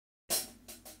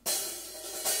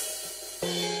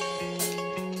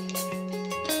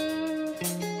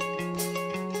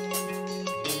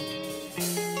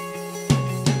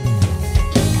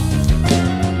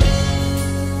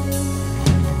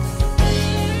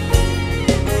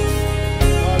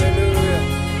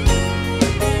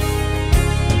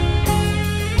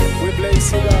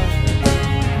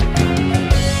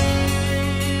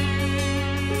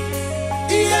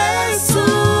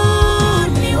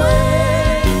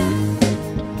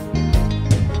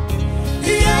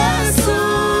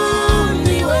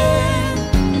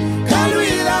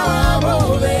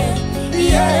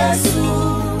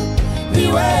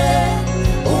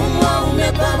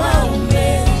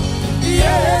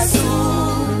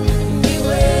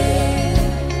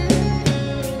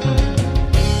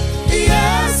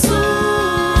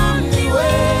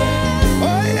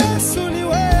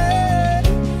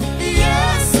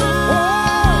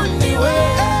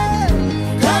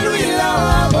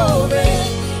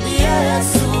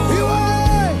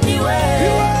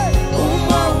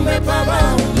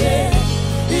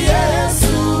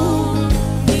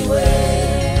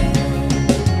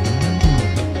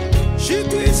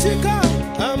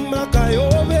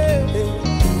amakayobe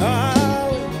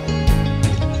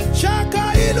shaka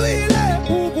iluile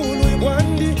ubulu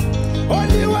ibwandi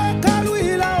oliweka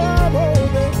luila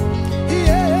wabobe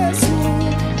Yesu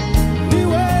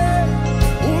niwe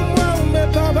umwa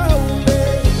umepaba ume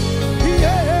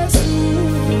Yesu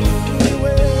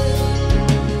niwe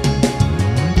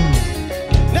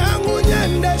nangu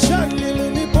nyende shani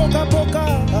munipoka poka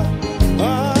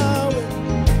awe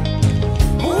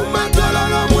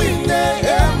mumatololo mwinde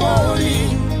emoli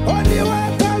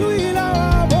oliweka luila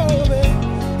wabobe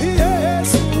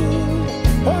Yesu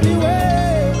oliwe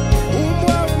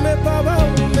umwa umepaba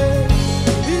ume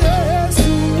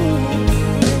Yesu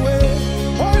niwe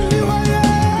oliwe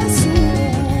Yesu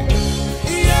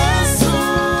Yesu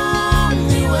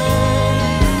niwe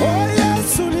oh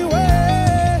Yesu niwe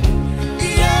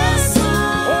Yesu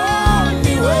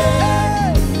niwe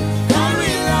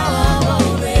Karila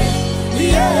wabobe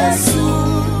Yesu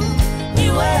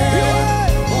niwe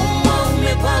Umma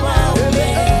umepaba ume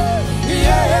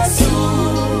Yesu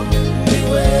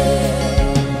niwe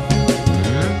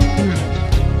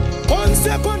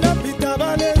Onse kona pita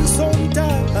valensonta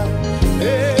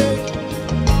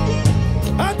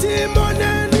ati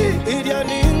moneni iria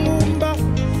ningumba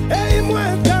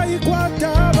mweta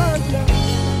ikwata bana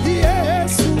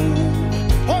Yesu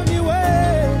oniwe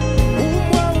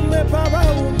umwa umepaba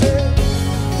ume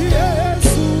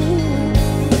Yesu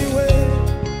niwe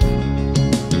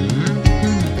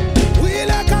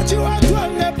wila kati watu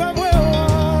wangepa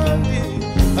mwewandi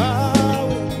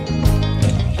awe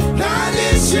nani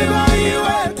shiba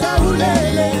iwe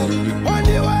kaulele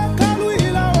oniwe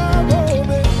kaluila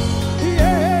wabobe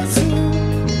Yesu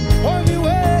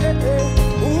oniwe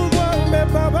umwa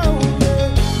umepaba ume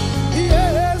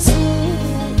Yesu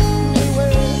niwe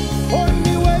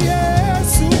oniwe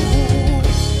Yesu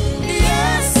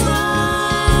Yesu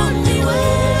niwe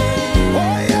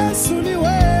oh Yesu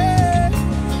niwe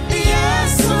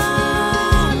Yesu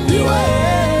niwe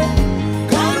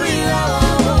Karila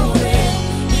wabobe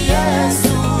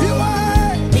Yesu niwe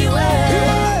niwe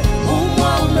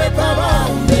Umwa umepaba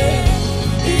ume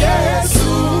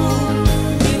Yesu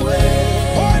niwe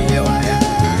oniwe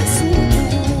Yesu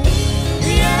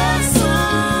Yesu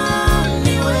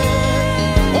niwe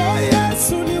oh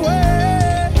Yesu niwe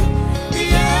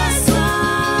Yesu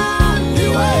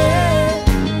niwe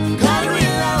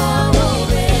Karila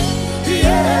wabobe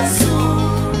Yesu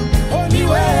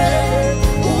niwe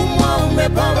Umwa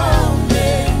umepaba ume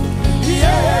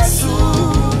Yesu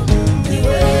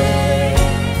niwe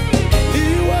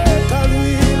iwe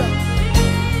kaluila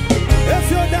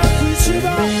efyoda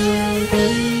kwishiba iwe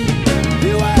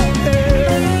Niwe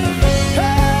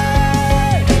Karila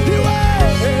yawe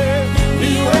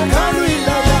iwe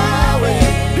kaluila yawe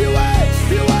Niwe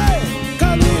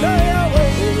Karila yawe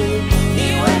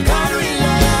iwe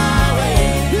kaluila yawe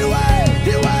Niwe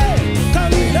Karila yawe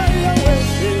kaluila yawe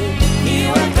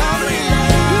Niwe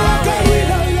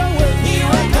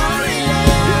Karila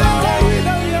yawe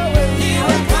kaluila yawe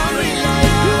Niwe Karila yawe kaluila yawe Niwe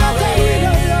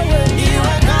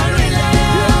Karila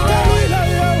yawe kaluila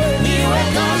yawe Niwe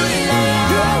Karila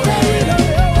yawe kaluila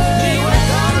yawe Niwe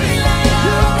Karila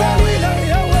yawe kaluila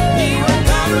yawe Niwe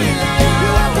Karila yawe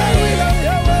kaluila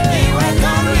yawe Niwe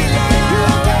Karila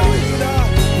yawe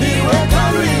Niwe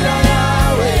Karila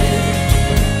yawe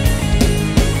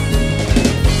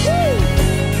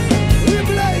we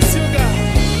bless you God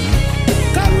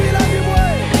kaluila nimwe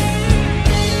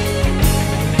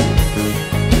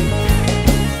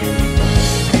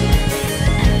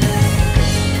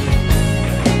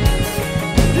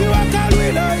iwe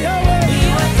kaluila yawe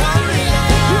Niwe Karila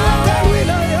iwe yawe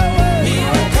kaluila yawe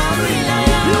Niwe Karila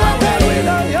iwe yawe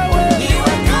kaluila yawe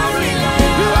Niwe Karila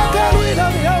iwe yawe kaluila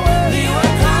yawe Niwe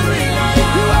Karila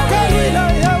iwe yawe kaluila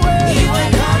yawe Niwe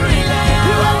Karila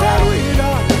iwe yawe kaluila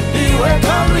Niwe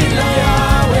Karila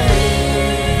yawe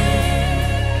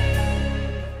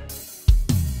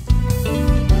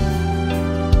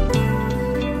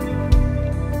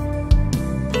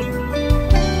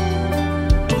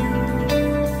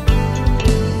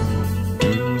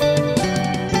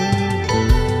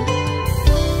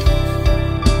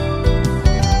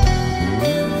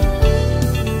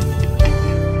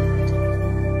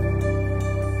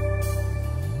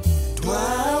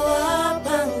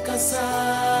Twawapankasa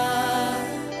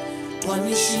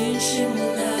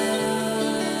Twanishinshimuna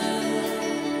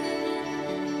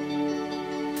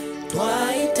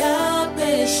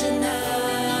Twaitapeshana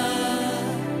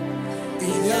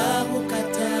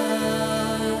Iyabukata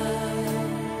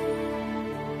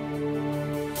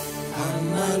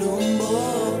Amalumbo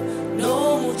no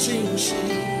muchinshi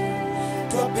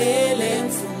Twapele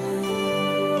mfumu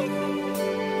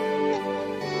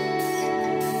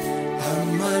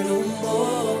amalumbo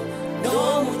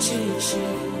nomuchinchi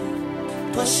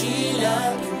twashila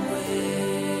imwe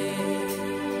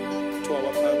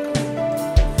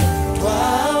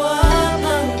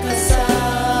twawapankasa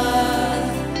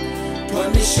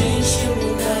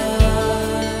twamishinshimuna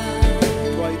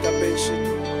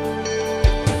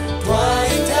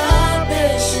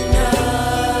twaitapeshina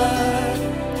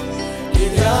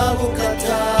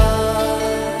ilyabukata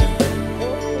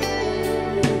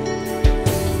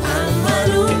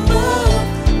amalumbo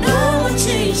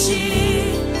nomuchinchi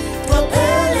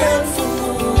twapele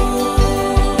mfumu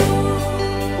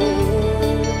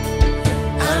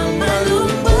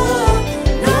amalumbo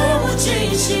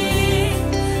nomuchinchi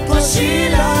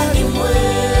twashila imwe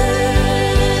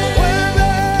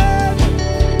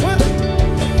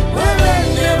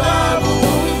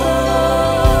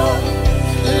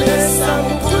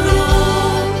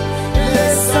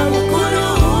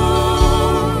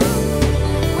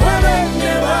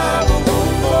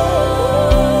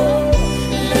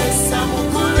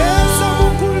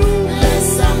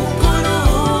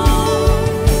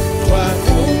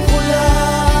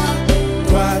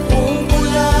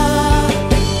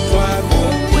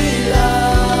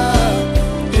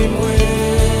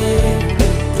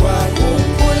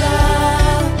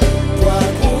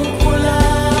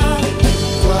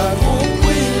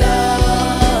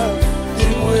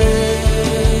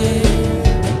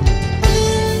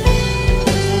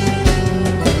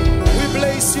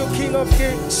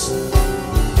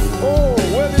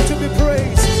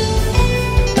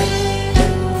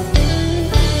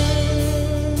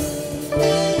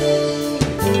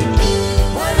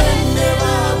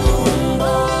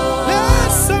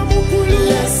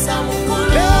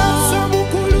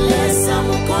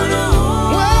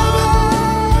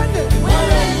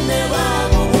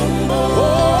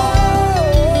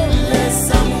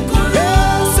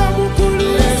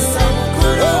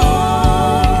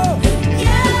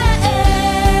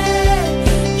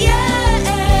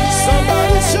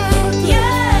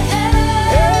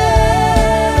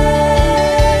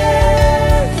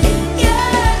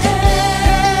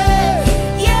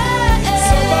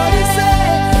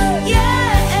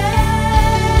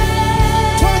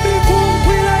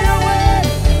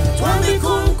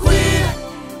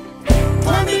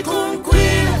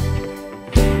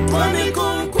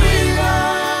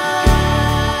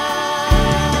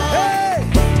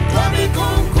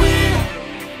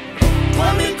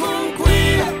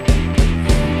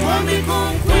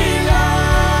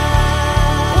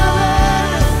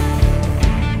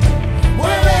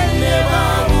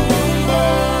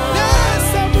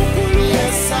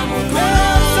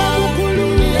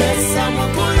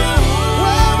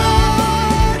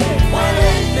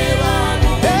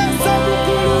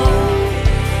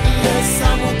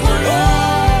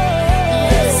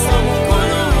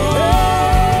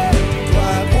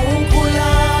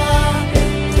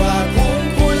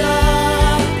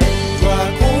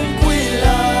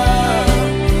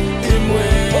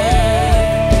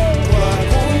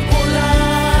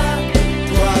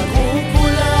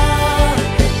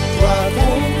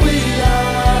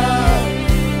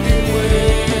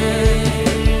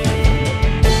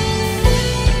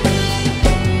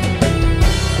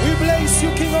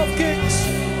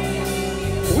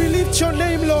Your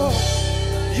name, Lord.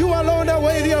 You alone are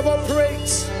worthy of our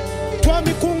praise.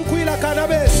 Twami kunkwila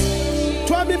kanabes.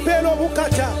 Twami pelo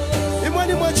bukata.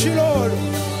 Imani mwachilolo.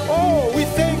 Oh, we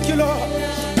thank you, Lord.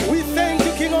 We thank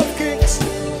you, King of Kings.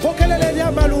 Pokelele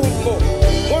nyamalumbo.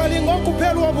 Mwalingo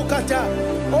kupelo bukata.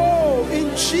 Oh,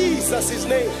 in Jesus'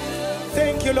 name.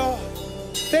 Thank you, Lord.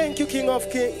 Thank you, King of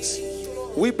Kings.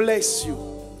 We bless you.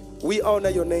 We honor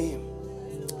your name.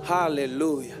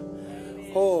 Hallelujah.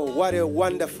 Oh, what a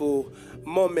wonderful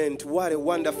moment. What a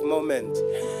wonderful moment.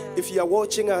 If you are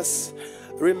watching us,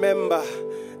 remember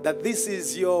that this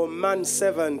is your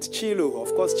man-servant, Chilu.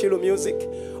 Of course, Chilu Music,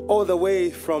 all the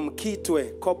way from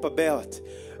Kitwe, Copper Belt,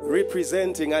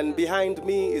 representing. And behind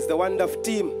me is the wonderful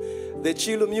team, the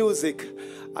Chilu Music.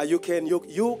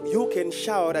 You can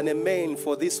shout an amen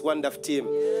for this wonderful team.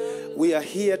 We are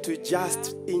here to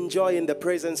just enjoy in the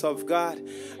presence of God.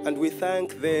 And we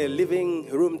thank the Living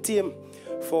Room team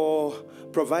for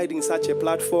providing such a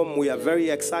platform. We are very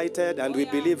excited and we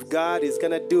believe God is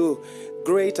going to do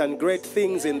great and great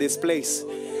things in this place.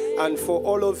 And for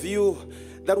all of you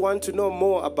that want to know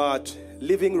more about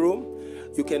Living Room,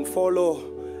 you can follow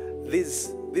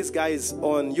these guys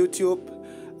on YouTube,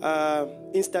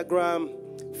 Instagram,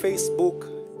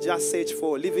 Facebook. Just search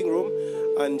for Living Room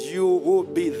and you will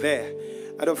be there.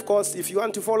 And of course, if you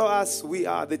want to follow us, we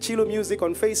are the Chilu Music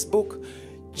on Facebook,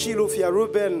 Chilu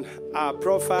Ruben, our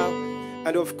profile,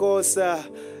 and of course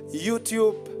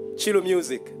YouTube, Chilu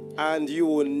music, and you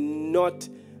will not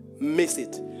miss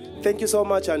it. Thank you so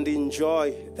much and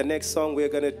enjoy the next song we're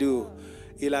going to do,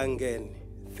 Ilangen.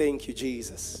 Thank you,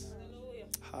 Jesus.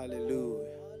 Hallelujah.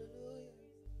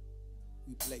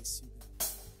 We bless you.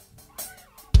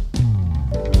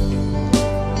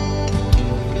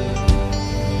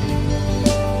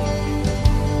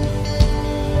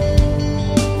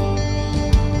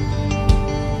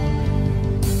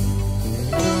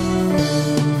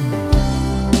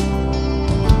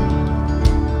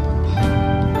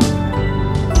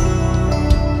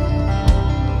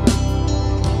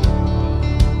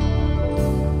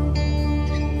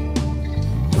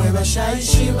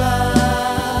 Shaishiba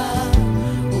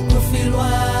ukufilwa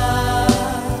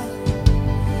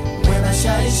Mweba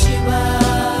shaishiba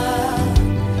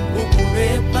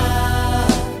ukubepa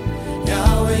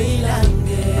Yawe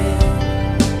ilange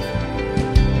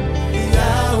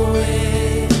Yawe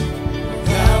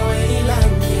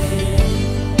ilange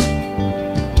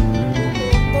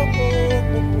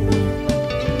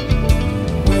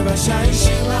Mweba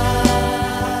shaishiba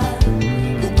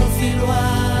ukufilwa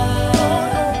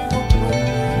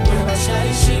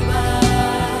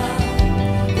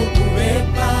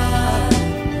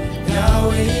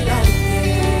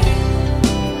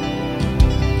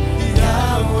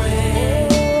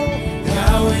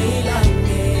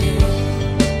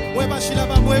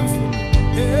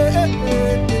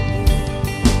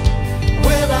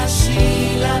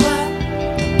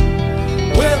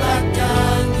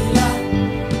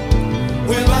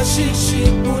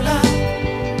Shishipula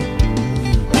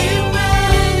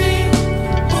Imeni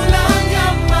Mulanga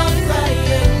manga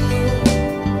yenu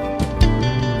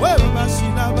Weba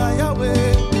shilaba yawe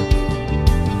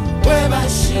Weba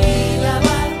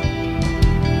shilaba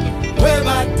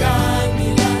Weba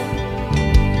tangila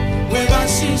Weba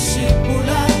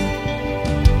shishipula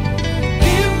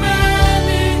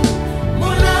Imeni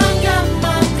Mulanga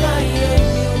manga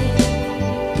yenu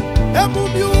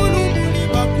Emubiulu muli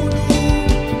bakulu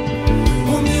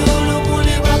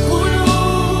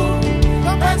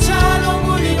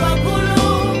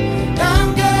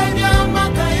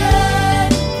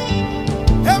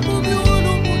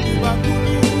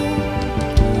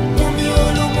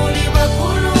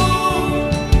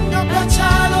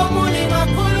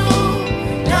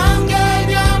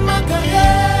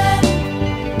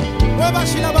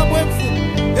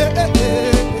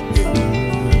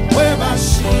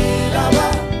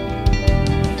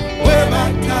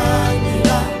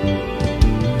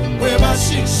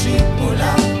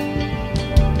Shishipula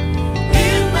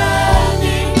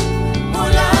Imeni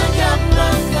Mulanga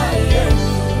manga yenu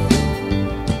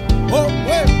Oh,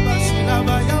 weba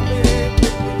shilaba yawe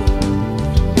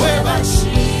Weba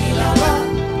shilaba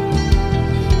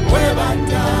Weba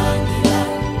tangila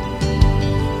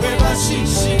Weba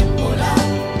shishipula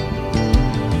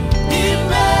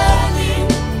Imeni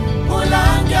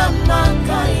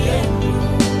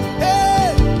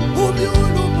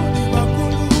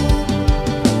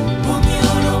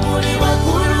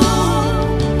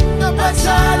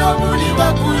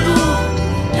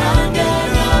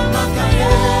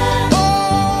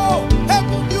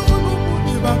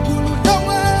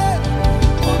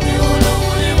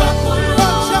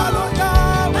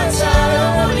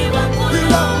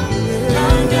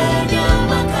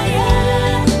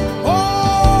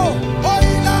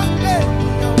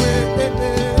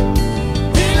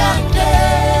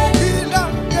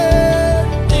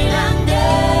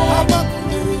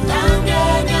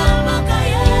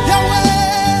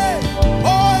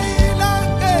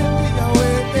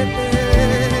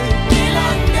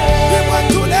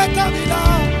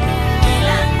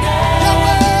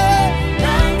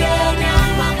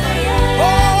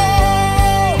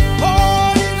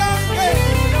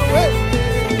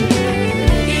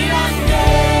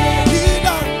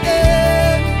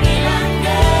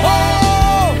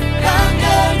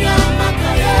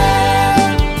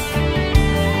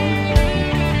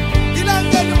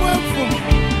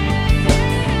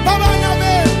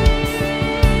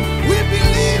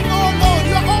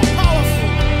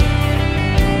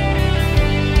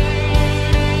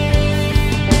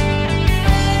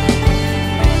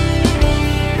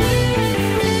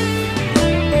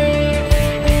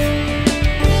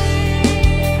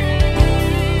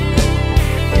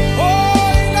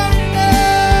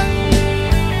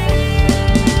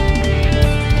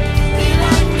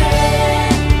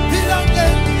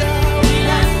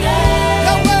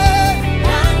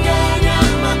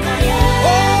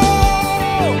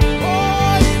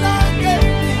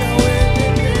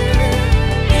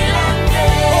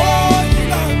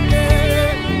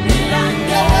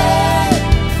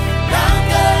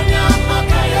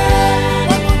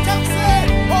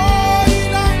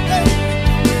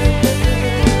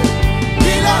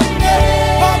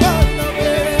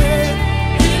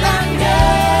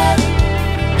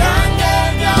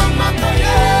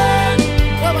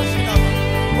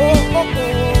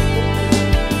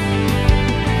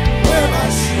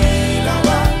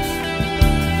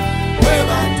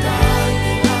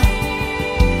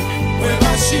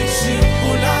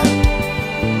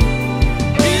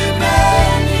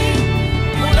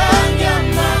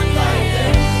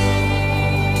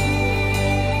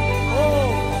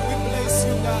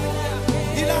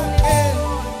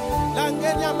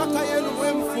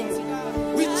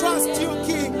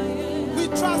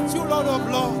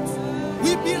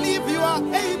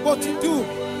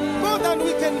more than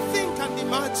we can think and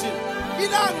imagine.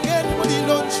 Ilangeni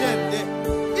mulilonchende.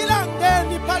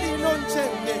 Ilangeni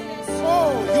palilonchende.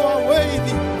 Oh, you are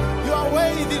worthy. You are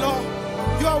worthy, Lord.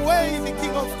 You are worthy,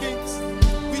 King of Kings.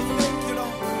 We thank you,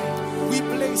 Lord. We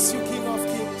bless you, King of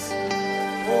Kings.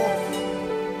 Oh,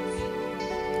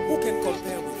 who can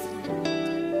compare with you?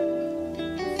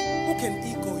 Who can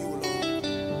equal you, Lord?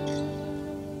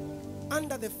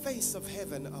 Under the face of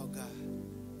heaven, oh God,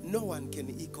 no one can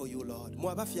equal you, Lord.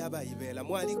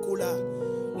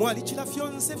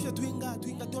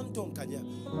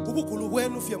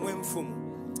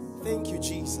 Thank you,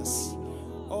 Jesus.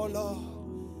 Oh Lord,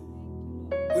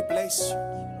 we bless you.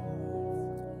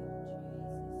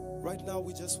 Right now,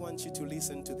 we just want you to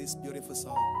listen to this beautiful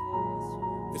song.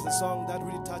 It's a song that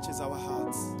really touches our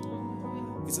hearts.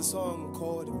 It's a song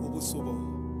called Ubusubo.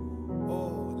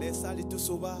 Oh, Lesali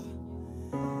Tusuba.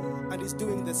 And it's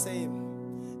doing the same.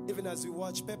 Even as we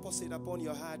watch, purpose it upon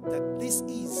your heart that this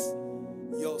is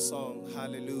your song.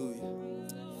 Hallelujah.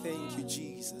 Thank you,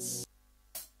 Jesus.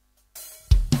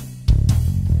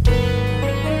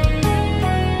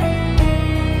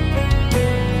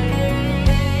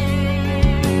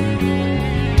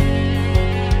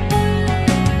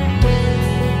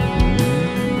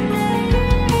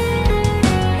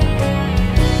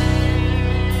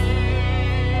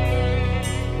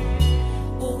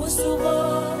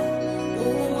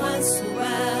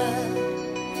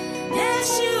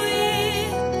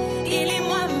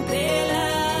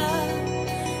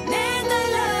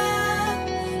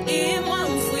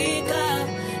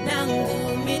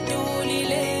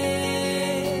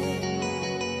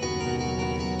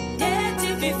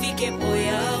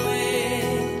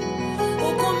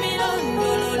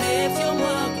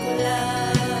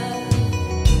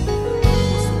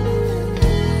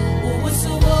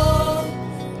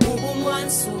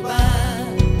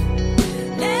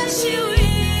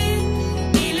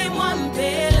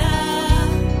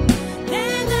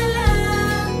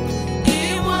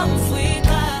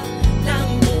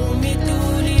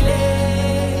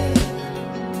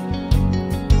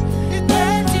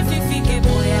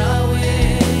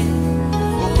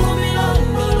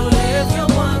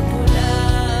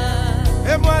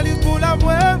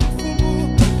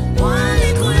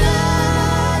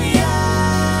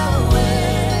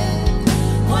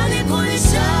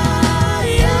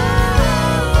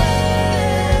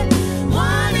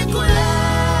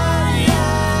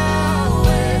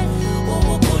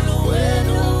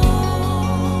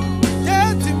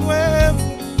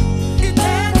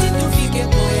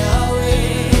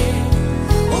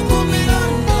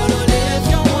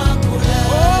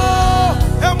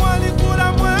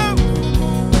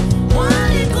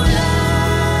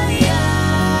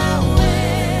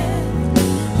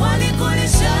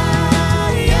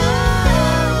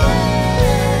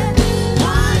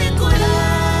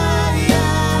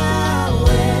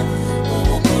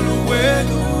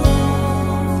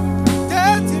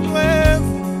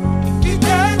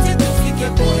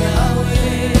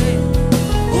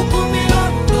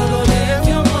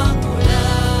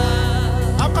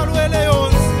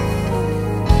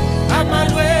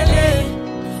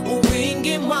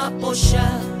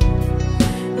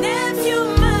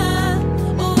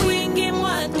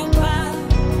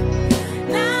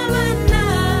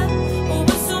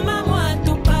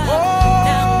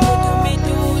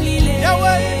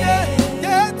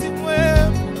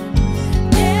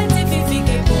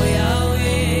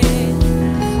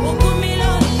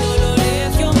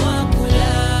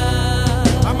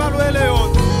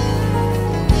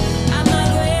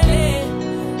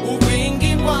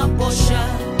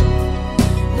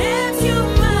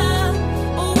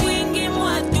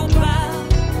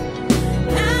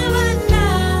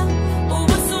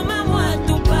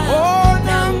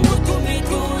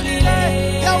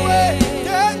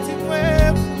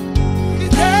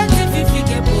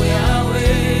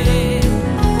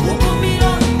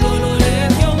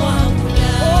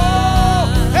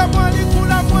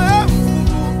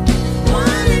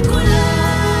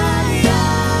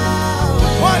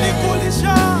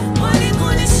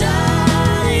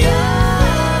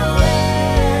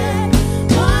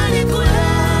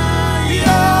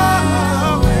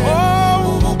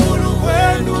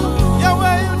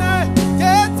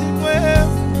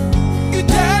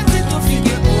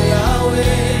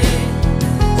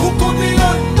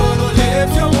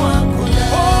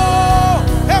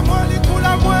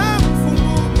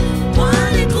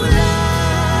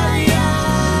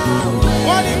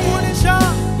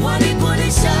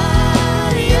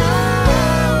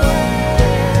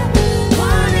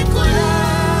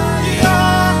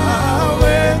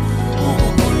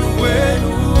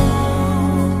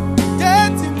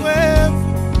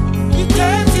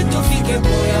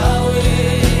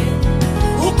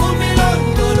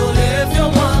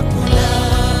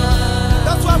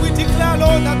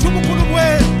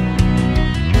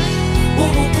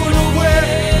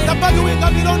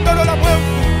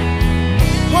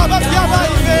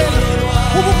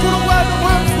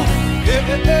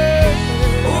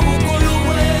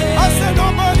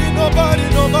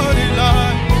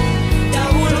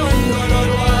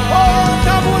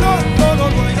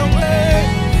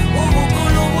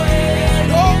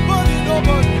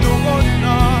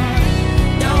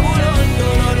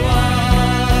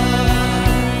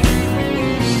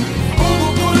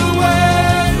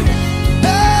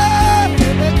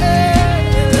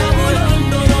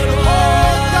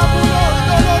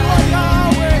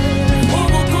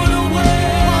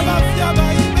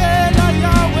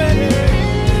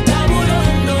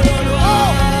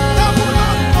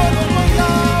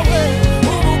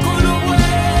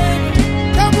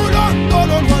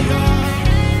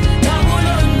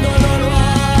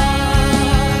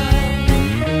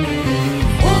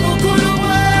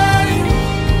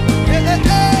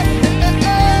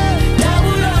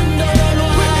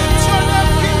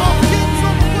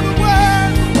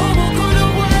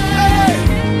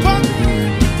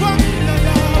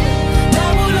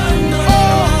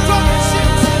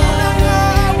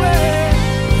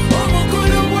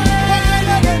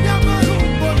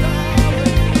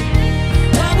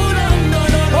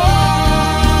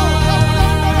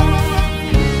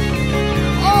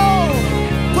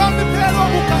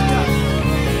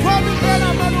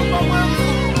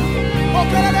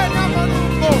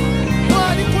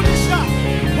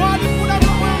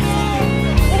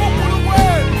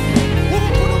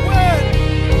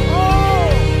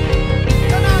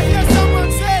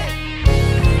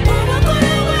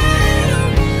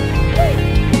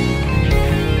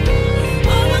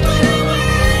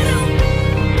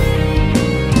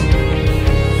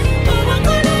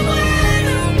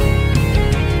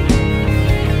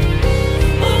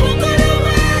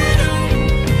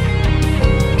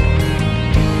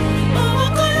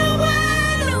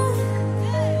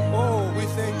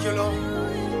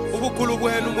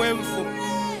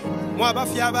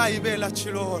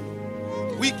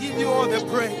 We give you all the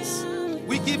praise.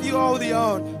 We give you all the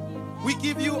honor. We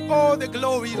give you all the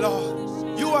glory,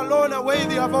 Lord. You alone are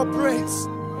worthy of our praise.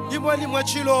 Imwe ni mwe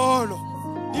chilolo.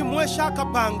 Imwe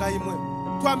shakapanga imwe.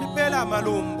 Twamipela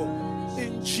malumbo.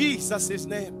 In Jesus'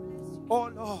 name. Oh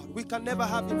Lord, we can never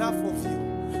have enough of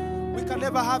you. We can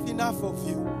never have enough of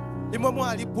you. Imwe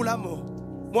mwalipulamo.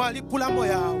 Mwalipulamo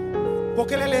yao.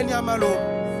 Pokelele ni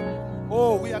amalumbo.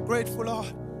 Oh, we are grateful,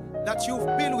 Lord, that you've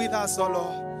been with us, oh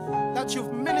Lord, that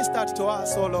you've ministered to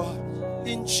us, oh Lord,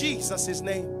 in Jesus'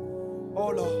 name. Oh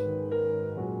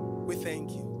Lord, we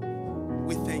thank you.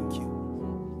 We thank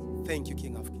you. Thank you,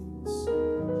 King of Kings.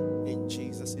 In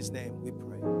Jesus' name we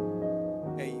pray.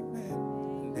 Amen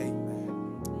and amen.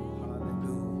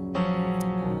 Hallelujah.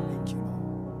 Thank you,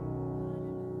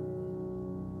 Lord.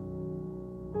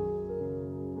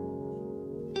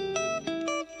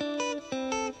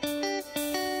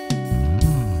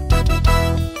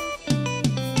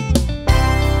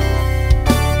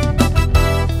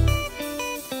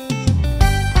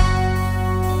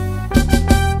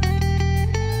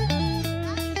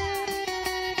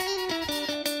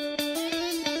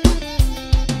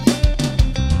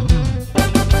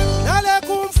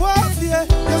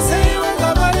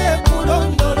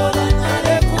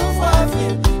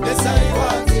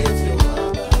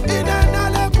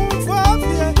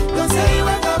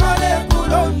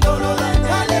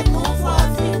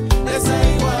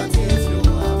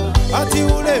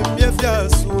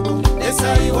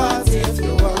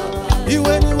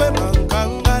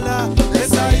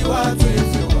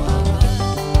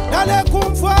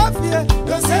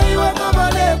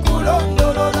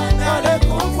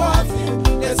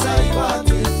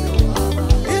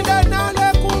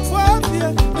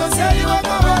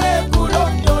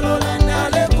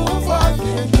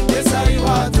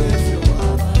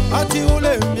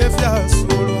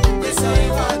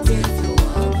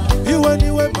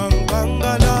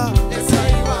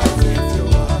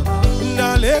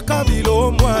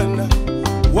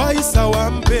 Waisa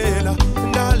wampela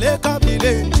nale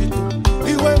kabile njitu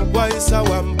iwe waisa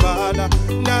wampala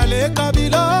nale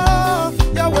kabila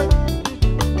yawe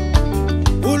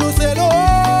uluselo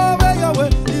yawe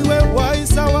iwe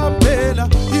waisa wampela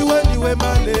iwe niwe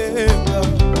malenga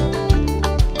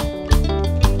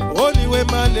niwe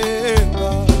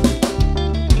malenga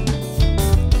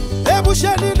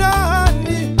ebushani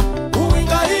nani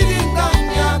uinga ilinga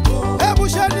nyako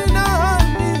ebushani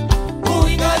nani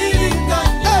uinga ilinga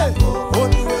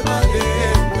Oniwe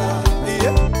malenga,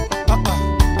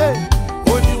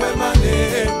 oniwe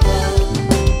malenga.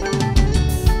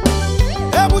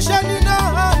 Ebushani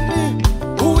nani,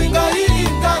 uinga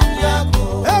ilinga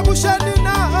nyako. Ebushani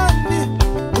nani,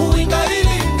 uinga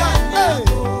ilinga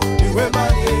nyako. Iwe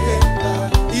malenga,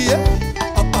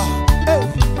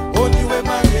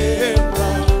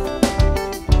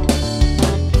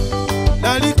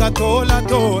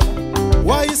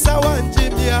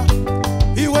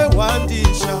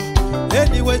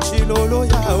 chilolo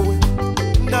yawe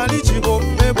nali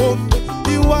chibombe bombe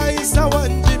iwaisa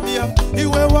wanjimia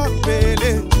iwe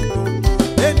wapele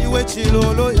njiko eniwe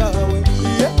chilolo yawe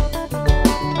yeah.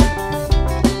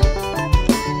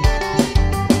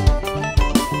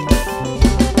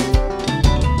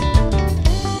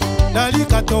 Nali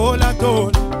katola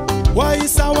tola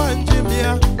waisa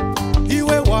wanjimia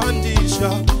iwe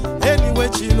wandisha eniwe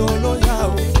chilolo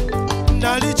yawe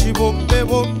nali chibombe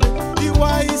bombe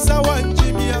iwaisa